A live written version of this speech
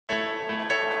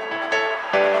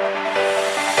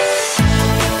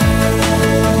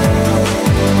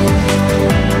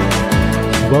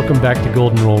Welcome back to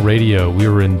Golden Rule Radio. We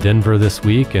were in Denver this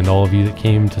week, and all of you that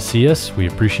came to see us, we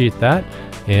appreciate that.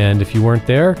 And if you weren't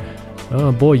there,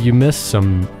 oh boy, you missed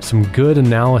some good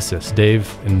analysis,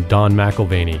 Dave and Don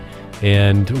McElvaney.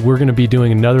 And we're going to be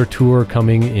doing another tour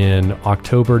coming in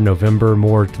October, November,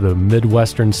 more to the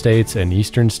Midwestern states and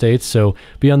Eastern states. So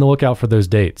be on the lookout for those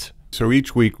dates. So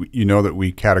each week, you know that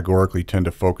we categorically tend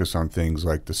to focus on things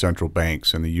like the central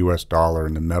banks and the U.S. dollar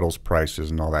and the metals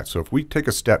prices and all that. So if we take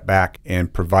a step back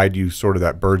and provide you sort of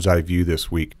that bird's eye view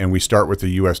this week, and we start with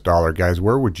the U.S. dollar, guys,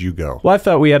 where would you go? Well, I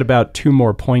thought we had about 2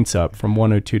 more points up from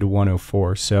 102 to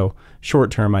 104. So short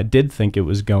term, I did think it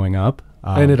was going up.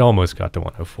 And it almost got to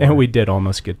 104. And we did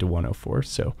almost get to 104.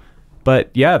 So, but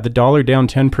yeah, the dollar down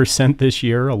 10% this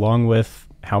year, along with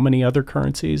how many other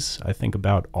currencies? I think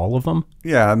about all of them.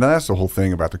 Yeah, and that's the whole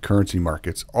thing about the currency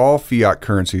markets. All fiat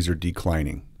currencies are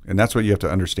declining. And that's what you have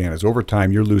to understand is over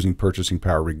time, you're losing purchasing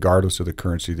power regardless of the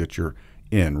currency that you're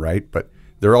in, right? But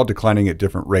they're all declining at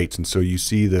different rates. And so you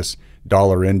see this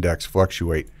dollar index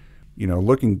fluctuate. You know,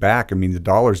 looking back, I mean, the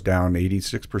dollar's down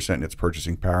 86% in its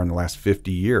purchasing power in the last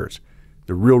 50 years.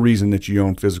 The real reason that you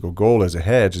own physical gold as a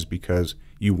hedge is because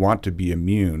you want to be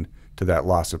immune to that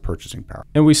loss of purchasing power.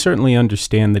 And we certainly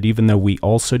understand that even though we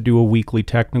also do a weekly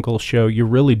technical show, you're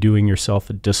really doing yourself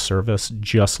a disservice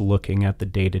just looking at the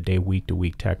day-to-day,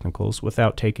 week-to-week technicals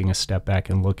without taking a step back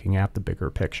and looking at the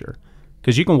bigger picture.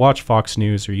 Because you can watch Fox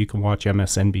News or you can watch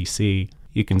MSNBC,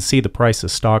 you can see the price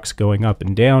of stocks going up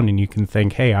and down, and you can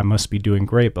think, hey, I must be doing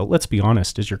great. But let's be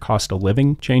honest, is your cost of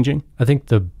living changing? I think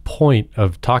the point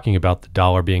of talking about the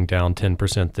dollar being down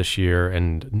 10% this year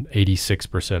and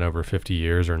 86% over 50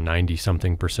 years or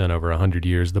 90-something% over 100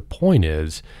 years, the point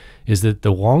is that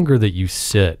the longer that you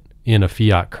sit in a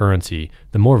fiat currency,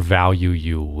 the more value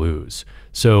you lose.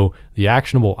 So the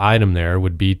actionable item there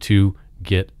would be to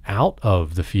get out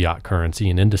of the fiat currency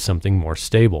and into something more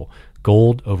stable.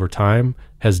 Gold over time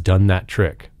has done that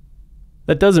trick.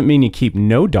 That doesn't mean you keep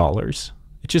no dollars.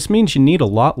 It just means you need a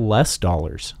lot less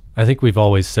dollars. I think we've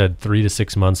always said 3 to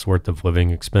 6 months worth of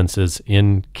living expenses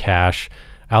in cash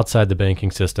outside the banking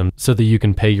system so that you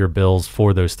can pay your bills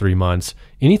for those 3 months.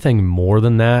 Anything more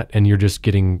than that, and you're just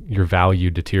getting your value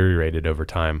deteriorated over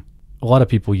time. A lot of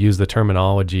people use the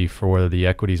terminology for the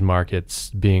equities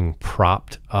markets being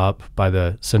propped up by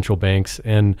the central banks.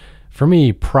 And for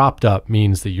me, propped up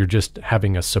means that you're just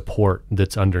having a support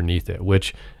that's underneath it,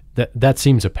 which that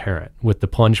seems apparent with the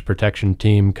plunge protection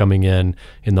team coming in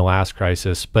the last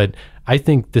crisis. But I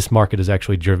think this market is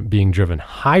actually being driven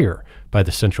higher by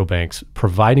the central banks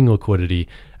providing liquidity.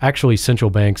 Actually,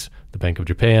 central banks, the Bank of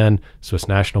Japan, Swiss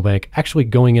National Bank, actually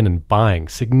going in and buying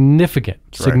significant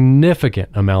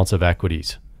amounts of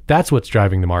equities. That's what's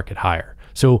driving the market higher.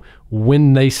 So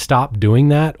when they stop doing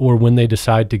that or when they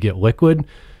decide to get liquid,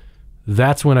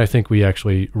 that's when I think we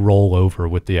actually roll over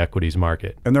with the equities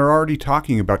market. And they're already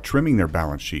talking about trimming their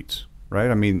balance sheets,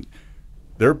 right? I mean,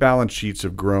 their balance sheets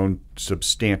have grown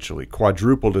substantially,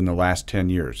 quadrupled in the last 10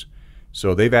 years.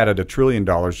 So they've added $1 trillion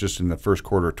just in the first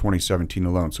quarter of 2017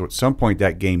 alone. So at some point,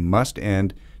 that game must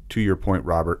end. To your point,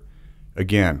 Robert,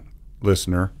 again,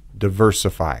 listener,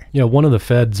 diversify. Yeah, one of the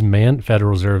Federal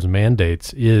Reserve's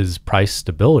mandates is price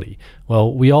stability.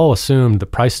 Well, we all assumed the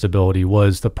price stability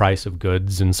was the price of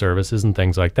goods and services and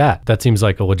things like that. That seems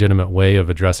like a legitimate way of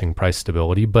addressing price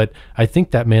stability, but I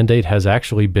think that mandate has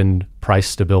actually been price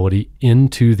stability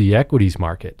into the equities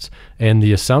markets. And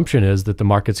the assumption is that the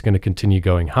market's going to continue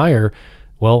going higher.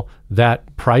 Well,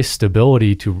 that price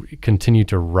stability to continue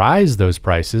to rise those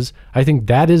prices, I think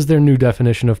that is their new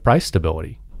definition of price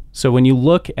stability. So when you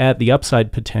look at the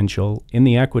upside potential in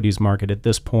the equities market at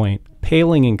this point,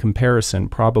 paling in comparison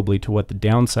probably to what the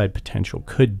downside potential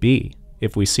could be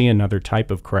if we see another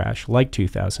type of crash like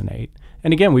 2008.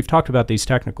 And again, we've talked about these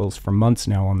technicals for months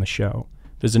now on the show.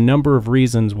 There's a number of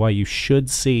reasons why you should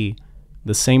see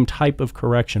the same type of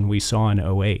correction we saw in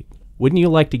 2008. Wouldn't you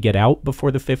like to get out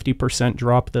before the 50%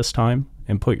 drop this time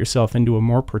and put yourself into a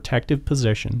more protective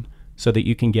position so that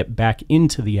you can get back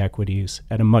into the equities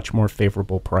at a much more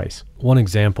favorable price? One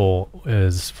example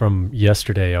is from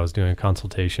yesterday. I was doing a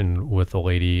consultation with a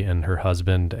lady and her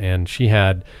husband, and she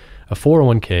had a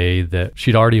 401k that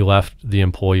she'd already left the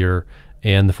employer,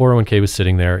 and the 401k was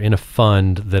sitting there in a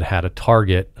fund that had a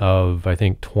target of, I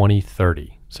think,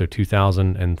 2030, so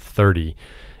 2030.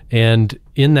 And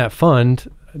in that fund,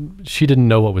 she didn't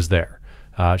know what was there.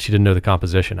 She didn't know the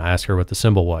composition. I asked her what the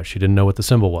symbol was. She didn't know what the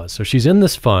symbol was. So she's in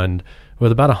this fund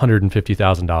with about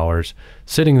 $150,000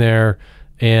 sitting there,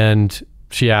 and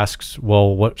she asks,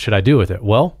 well, what should I do with it?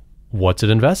 Well, what's it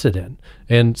invested in?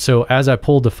 And so as I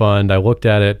pulled the fund, I looked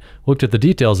at it, looked at the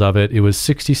details of it. It was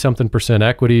 60 something percent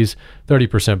equities,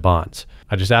 30% bonds.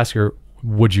 I just asked her,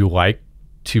 would you like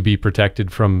to be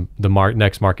protected from the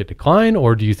next market decline,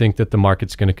 or do you think that the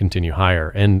market's going to continue higher?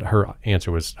 And her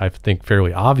answer was, I think,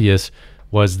 fairly obvious,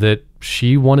 was that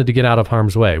she wanted to get out of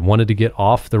harm's way, wanted to get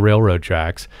off the railroad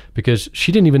tracks, because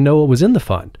she didn't even know what was in the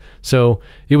fund. So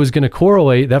it was going to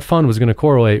correlate, that fund was going to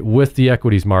correlate with the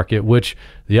equities market, which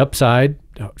the upside,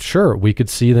 sure, we could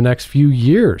see the next few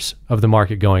years of the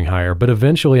market going higher. But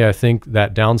eventually, I think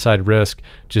that downside risk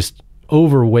just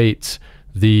overweights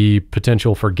the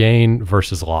potential for gain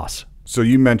versus loss. So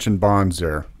you mentioned bonds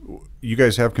there. You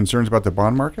guys have concerns about the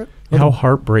bond market? How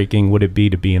heartbreaking would it be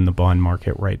to be in the bond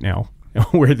market right now,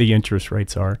 where the interest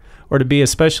rates are, or to be,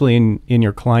 especially in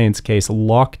your client's case,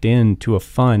 locked into a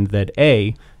fund that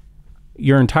A,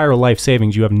 your entire life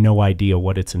savings, you have no idea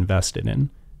what it's invested in,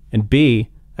 and B,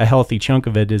 a healthy chunk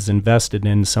of it is invested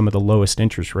in some of the lowest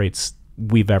interest rates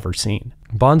we've ever seen.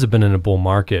 Bonds have been in a bull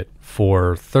market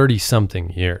for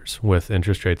 30-something years, with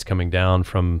interest rates coming down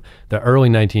from the early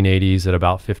 1980s at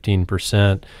about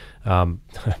 15%.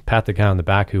 Pat the guy on the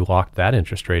back who locked that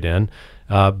interest rate in.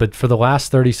 But for the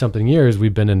last 30-something years,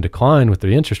 we've been in decline with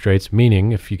the interest rates,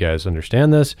 meaning, if you guys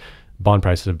understand this, bond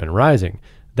prices have been rising.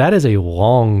 That is a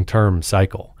long-term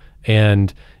cycle.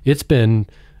 And it's been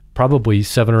probably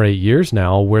 7 or 8 years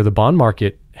now where the bond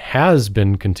market has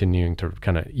been continuing to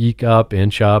kind of eke up,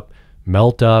 inch up,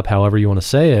 melt up, however you want to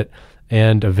say it.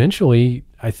 And eventually,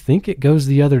 I think it goes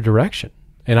the other direction.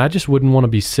 And I just wouldn't want to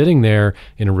be sitting there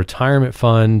in a retirement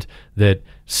fund that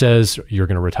says you're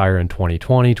going to retire in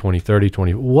 2020,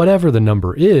 2030, whatever the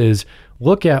number is.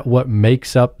 Look at what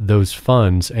makes up those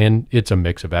funds, and it's a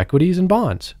mix of equities and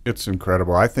bonds. It's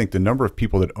incredible. I think the number of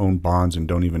people that own bonds and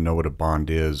don't even know what a bond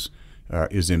is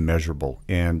immeasurable.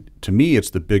 And to me,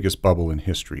 it's the biggest bubble in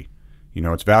history. You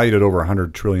know, it's valued at over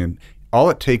 100 trillion. All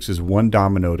it takes is one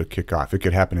domino to kick off. It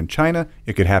could happen in China.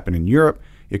 It could happen in Europe.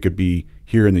 It could be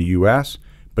here in the U.S.,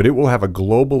 but it will have a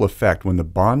global effect when the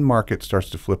bond market starts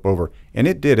to flip over. And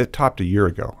it did. It topped a year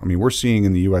ago. I mean, we're seeing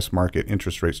in the U.S. market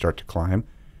interest rates start to climb.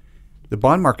 The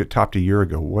bond market topped a year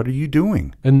ago. What are you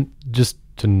doing? And just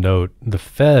to note, the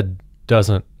Fed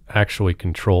doesn't actually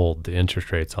control the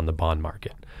interest rates on the bond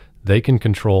market. They can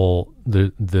control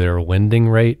their lending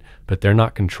rate, but they're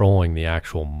not controlling the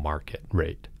actual market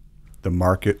rate. The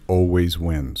market always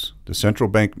wins. The central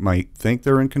bank might think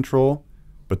they're in control,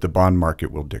 but the bond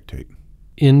market will dictate.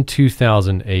 In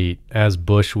 2008, as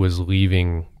Bush was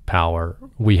leaving power,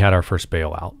 we had our first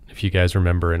bailout. If you guys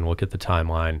remember and look at the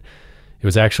timeline, it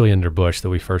was actually under Bush that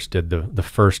we first did the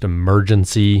first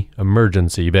emergency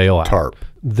bailout. TARP.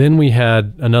 Then we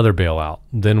had another bailout.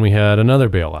 Then we had another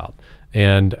bailout.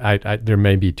 And there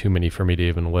may be too many for me to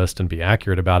even list and be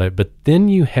accurate about it. But then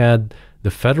you had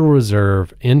the Federal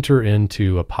Reserve enter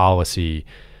into a policy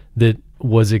that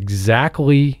was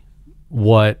exactly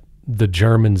what the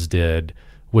Germans did,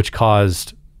 which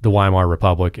caused the Weimar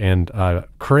Republic and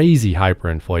crazy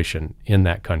hyperinflation in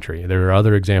that country. There are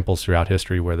other examples throughout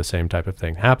history where the same type of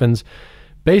thing happens.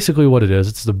 Basically what it is,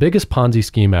 it's the biggest Ponzi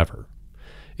scheme ever.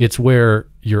 It's where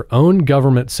your own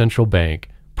government central bank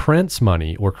prints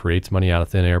money or creates money out of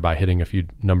thin air by hitting a few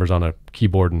numbers on a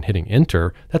keyboard and hitting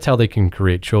enter. That's how they can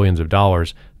create trillions of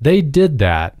dollars. They did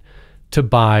that to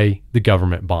buy the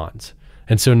government bonds.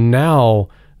 And so now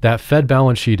that Fed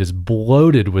balance sheet is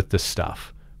bloated with this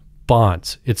stuff.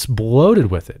 Bonds, it's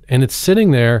bloated with it. And it's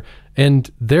sitting there, and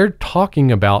they're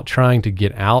talking about trying to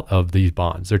get out of these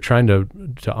bonds. They're trying to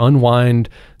unwind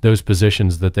those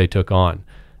positions that they took on.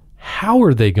 How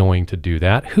are they going to do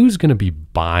that? Who's going to be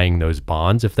buying those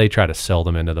bonds if they try to sell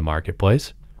them into the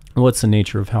marketplace? What's the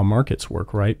nature of how markets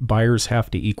work, right? Buyers have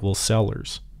to equal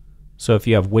sellers. So if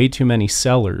you have way too many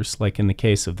sellers, like in the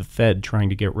case of the Fed trying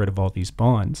to get rid of all these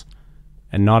bonds,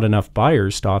 and not enough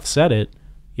buyers to offset it,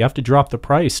 you have to drop the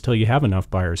price till you have enough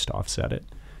buyers to offset it.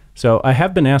 So I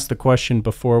have been asked the question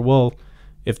before, well,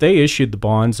 if they issued the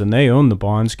bonds and they own the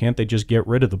bonds, can't they just get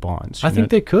rid of the bonds? I think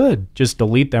they could. Just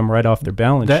delete them right off their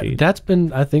balance sheet. That's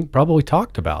been, I think, probably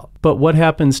talked about. But what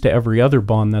happens to every other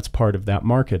bond that's part of that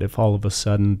market if all of a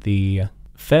sudden the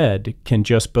Fed can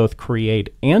just both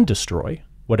create and destroy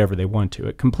whatever they want to?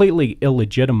 It completely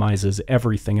illegitimizes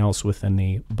everything else within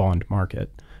the bond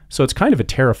market. So it's kind of a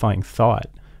terrifying thought,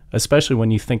 especially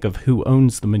when you think of who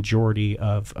owns the majority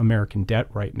of American debt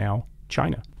right now,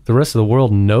 China. The rest of the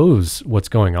world knows what's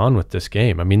going on with this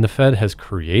game. I mean, the Fed has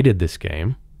created this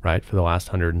game, right, for the last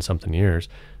 100 and something years.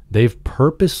 They've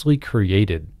purposely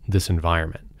created this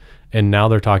environment. And now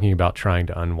they're talking about trying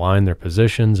to unwind their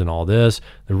positions and all this.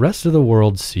 The rest of the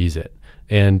world sees it.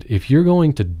 And if you're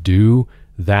going to do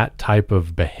that type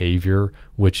of behavior,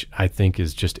 which I think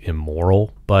is just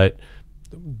immoral, but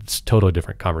it's a totally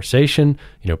different conversation.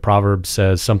 Proverbs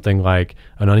says something like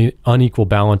an unequal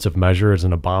balance of measure is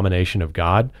an abomination of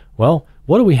God. Well,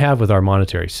 what do we have with our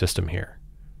monetary system here?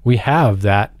 We have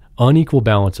that unequal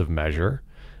balance of measure.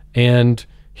 And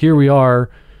here we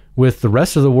are with the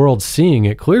rest of the world seeing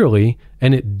it clearly,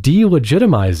 and it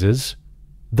delegitimizes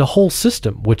the whole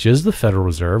system, which is the Federal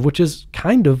Reserve, which is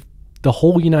kind of the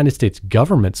whole United States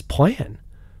government's plan.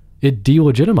 It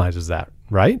delegitimizes that,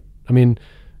 right? I mean,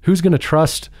 who's going to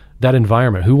trust that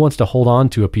environment? Who wants to hold on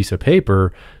to a piece of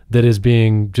paper that is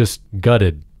being just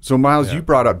gutted? So Miles, you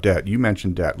brought up debt. You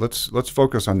mentioned debt. Let's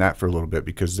focus on that for a little bit,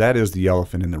 because that is the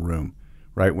elephant in the room,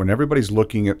 right? When everybody's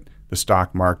looking at the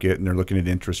stock market and they're looking at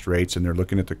interest rates and they're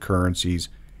looking at the currencies,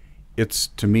 it's,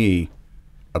 to me,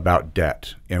 about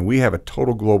debt. And we have a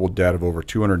total global debt of over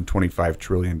 $225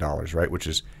 trillion, right? Which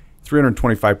is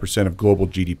 325% of global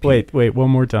GDP. Wait, one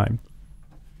more time.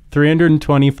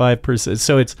 325%.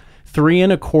 So it's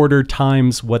 3.25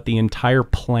 times what the entire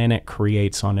planet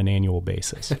creates on an annual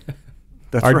basis.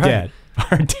 That's our right. debt.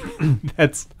 Our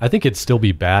debt. I think it'd still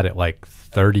be bad at like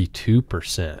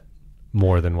 32%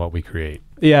 more than what we create.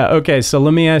 Yeah. Okay. So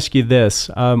let me ask you this.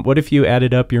 What if you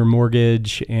added up your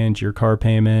mortgage and your car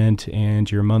payment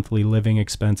and your monthly living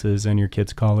expenses and your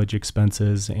kids' college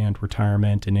expenses and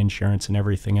retirement and insurance and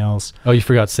everything else? Oh, you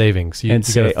forgot savings. You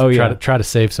gotta try to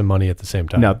save some money at the same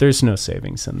time. No, there's no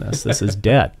savings in this. This is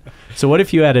debt. So what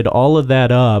if you added all of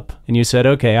that up and you said,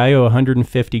 okay, I owe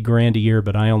 150 grand a year,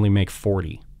 but I only make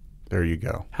 40. There you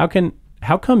go. How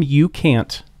come you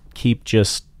can't keep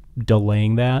just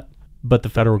delaying that, but the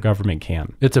federal government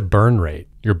can? It's a burn rate.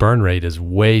 Your burn rate is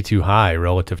way too high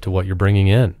relative to what you're bringing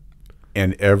in.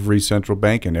 And every central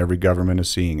bank and every government is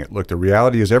seeing it. Look, the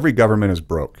reality is every government is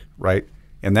broke, right?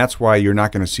 And that's why you're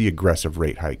not going to see aggressive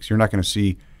rate hikes. You're not going to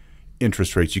see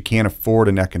interest rates. You can't afford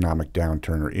an economic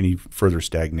downturn or any further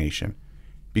stagnation,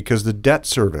 because the debt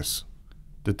service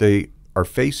that they are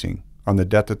facing on the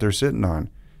debt that they're sitting on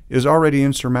is already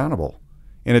insurmountable.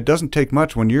 And it doesn't take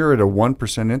much when you're at a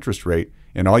 1% interest rate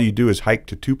and all you do is hike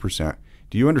to 2%.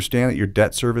 Do you understand that your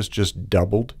debt service just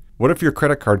doubled? What if your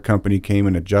credit card company came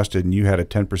and adjusted and you had a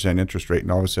 10% interest rate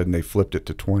and all of a sudden they flipped it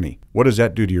to 20? What does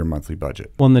that do to your monthly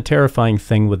budget? Well, and the terrifying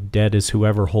thing with debt is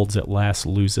whoever holds it last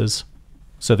loses.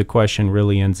 So the question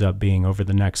really ends up being, over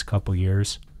the next couple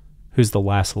years, who's the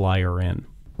last liar in?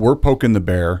 We're poking the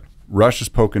bear. Russia's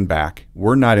poking back.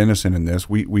 We're not innocent in this.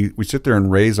 We sit there and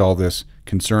raise all this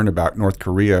concern about North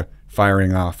Korea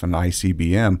firing off an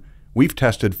ICBM. We've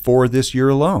tested 4 this year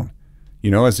alone,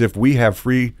 as if we have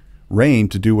free reign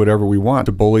to do whatever we want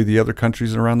to bully the other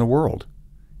countries around the world.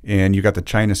 And you got the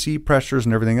China Sea pressures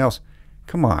and everything else.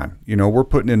 Come on, we're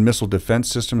putting in missile defense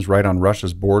systems right on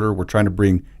Russia's border. We're trying to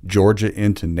bring Georgia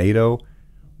into NATO.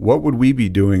 What would we be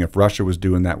doing if Russia was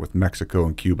doing that with Mexico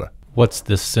and Cuba? What's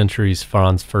this century's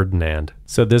Franz Ferdinand?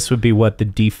 So this would be what, the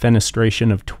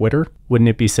defenestration of Twitter? Wouldn't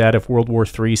it be sad if World War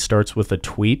III starts with a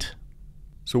tweet?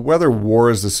 So whether war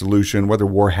is the solution, whether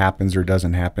war happens or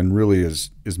doesn't happen, really is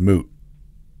moot.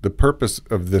 The purpose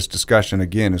of this discussion,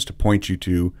 again, is to point you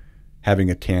to having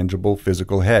a tangible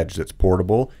physical hedge that's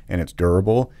portable and it's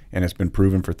durable and it's been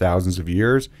proven for thousands of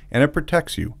years and it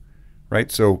protects you,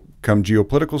 right? So come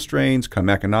geopolitical strains, come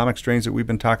economic strains that we've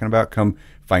been talking about, come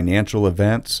financial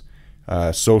events,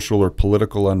 social or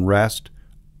political unrest,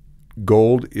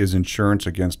 gold is insurance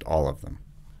against all of them.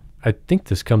 I think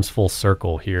this comes full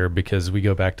circle here, because we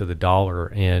go back to the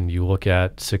dollar and you look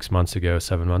at 6 months ago,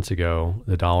 7 months ago,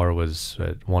 the dollar was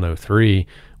at 103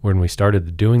 when we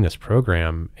started doing this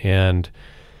program. And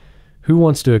who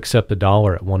wants to accept the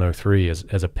dollar at 103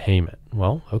 as a payment?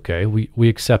 Well, okay, we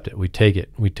accept it. We take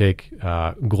it. We take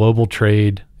global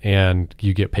trade and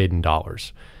you get paid in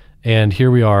dollars. And here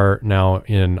we are now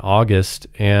in August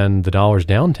and the dollar's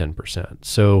down 10%.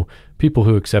 So people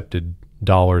who accepted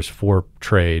dollars for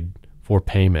trade, for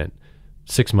payment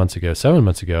 6 months ago, 7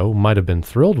 months ago, might have been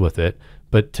thrilled with it.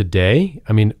 But today,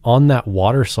 on that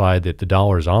water slide that the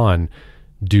dollar's on,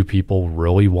 do people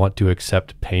really want to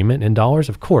accept payment in dollars?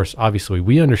 Of course, obviously,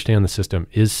 we understand the system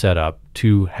is set up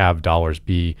to have dollars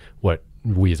be what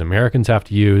we as Americans have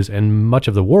to use and much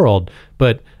of the world.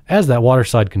 But as that water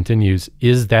slide continues,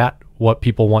 is that what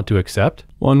people want to accept?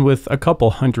 Well, and with a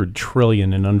couple $100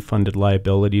 trillion in unfunded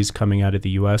liabilities coming out of the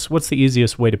U.S., what's the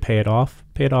easiest way to pay it off?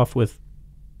 Pay it off with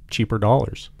cheaper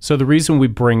dollars. So the reason we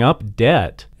bring up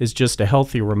debt is just a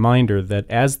healthy reminder that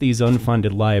as these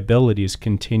unfunded liabilities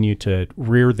continue to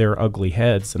rear their ugly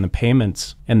heads and the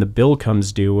payments and the bill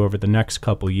comes due over the next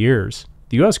couple years,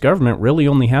 the U.S. government really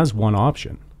only has one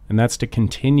option, and that's to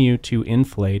continue to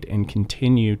inflate and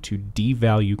continue to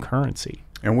devalue currency.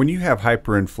 And when you have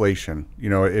hyperinflation,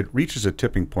 it reaches a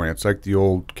tipping point. It's like the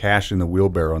old cash in the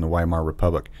wheelbarrow in the Weimar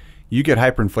Republic. You get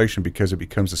hyperinflation because it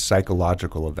becomes a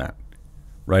psychological event,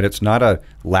 right? It's not a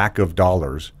lack of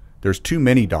dollars. There's too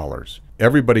many dollars.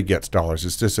 Everybody gets dollars.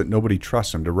 It's just that nobody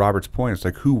trusts them. To Robert's point, it's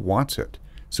like, who wants it?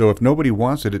 So if nobody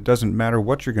wants it, it doesn't matter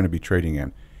what you're going to be trading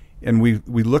in. And we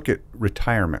look at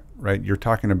retirement, right? You're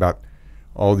talking about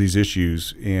all these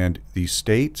issues, and the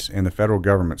states and the federal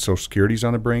government, Social Security's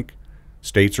on the brink.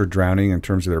 States are drowning in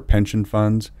terms of their pension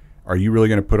funds. Are you really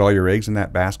going to put all your eggs in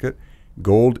that basket?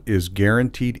 Gold is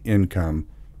guaranteed income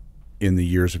in the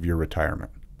years of your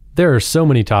retirement. There are so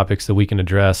many topics that we can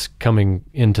address coming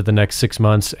into the next 6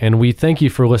 months, and we thank you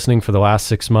for listening for the last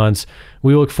 6 months.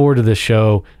 We look forward to this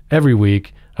show every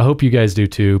week. I hope you guys do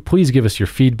too. Please give us your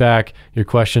feedback, your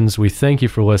questions. We thank you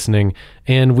for listening,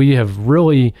 and we have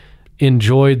really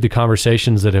enjoyed the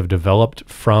conversations that have developed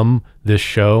from this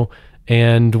show.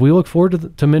 And we look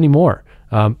forward to many more.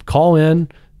 Call in,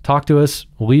 talk to us,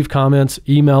 leave comments,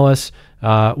 email us.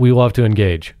 We love to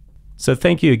engage. So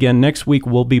thank you again. Next week,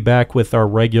 we'll be back with our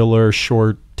regular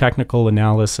short technical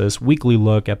analysis, weekly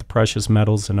look at the precious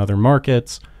metals and other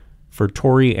markets. For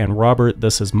Tori and Robert,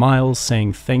 this is Miles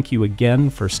saying thank you again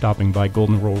for stopping by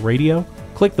Golden Rule Radio.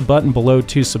 Click the button below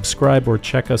to subscribe or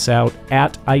check us out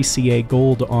at ICA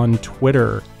Gold on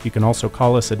Twitter. You can also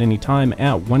call us at any time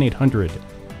at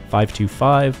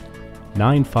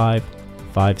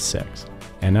 1-800-525-9556.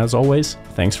 And as always,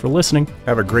 thanks for listening.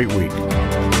 Have a great week.